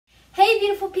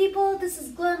beautiful people, this is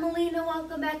Glam Alina.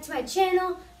 Welcome back to my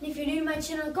channel. And if you're new to my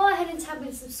channel, go ahead and tap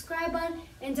the subscribe button.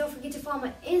 And don't forget to follow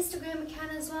my Instagram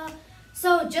account as well.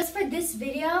 So just for this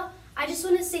video, I just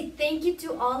want to say thank you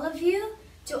to all of you,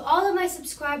 to all of my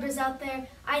subscribers out there.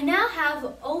 I now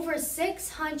have over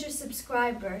 600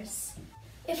 subscribers.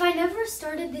 If I never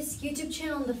started this YouTube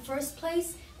channel in the first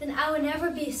place, then I would never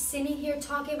be sitting here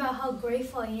talking about how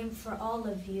grateful I am for all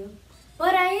of you.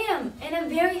 But I am, and I'm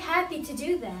very happy to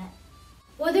do that.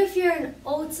 Whether if you're an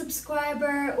old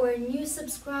subscriber or a new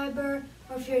subscriber,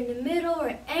 or if you're in the middle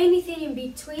or anything in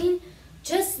between,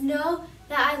 just know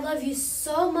that I love you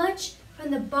so much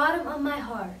from the bottom of my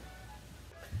heart.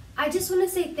 I just want to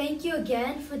say thank you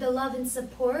again for the love and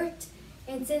support.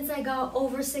 And since I got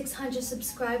over 600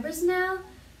 subscribers now,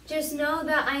 just know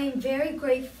that I am very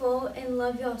grateful and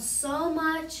love y'all so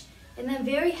much. And I'm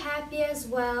very happy as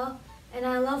well. And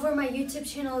I love where my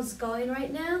YouTube channel is going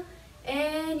right now.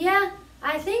 And yeah,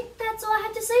 I think that's all I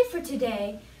have to say for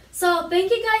today. So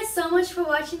thank you guys so much for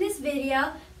watching this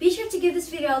video. Be sure to give this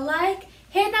video a like,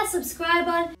 hit that subscribe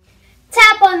button,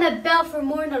 tap on the bell for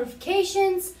more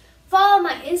notifications, follow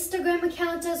my Instagram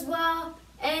account as well.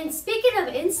 And speaking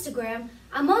of Instagram,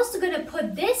 I'm also going to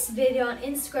put this video on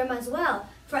Instagram as well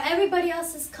for everybody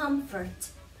else's comfort.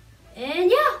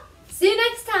 And yeah, see you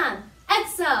next time.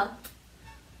 XO!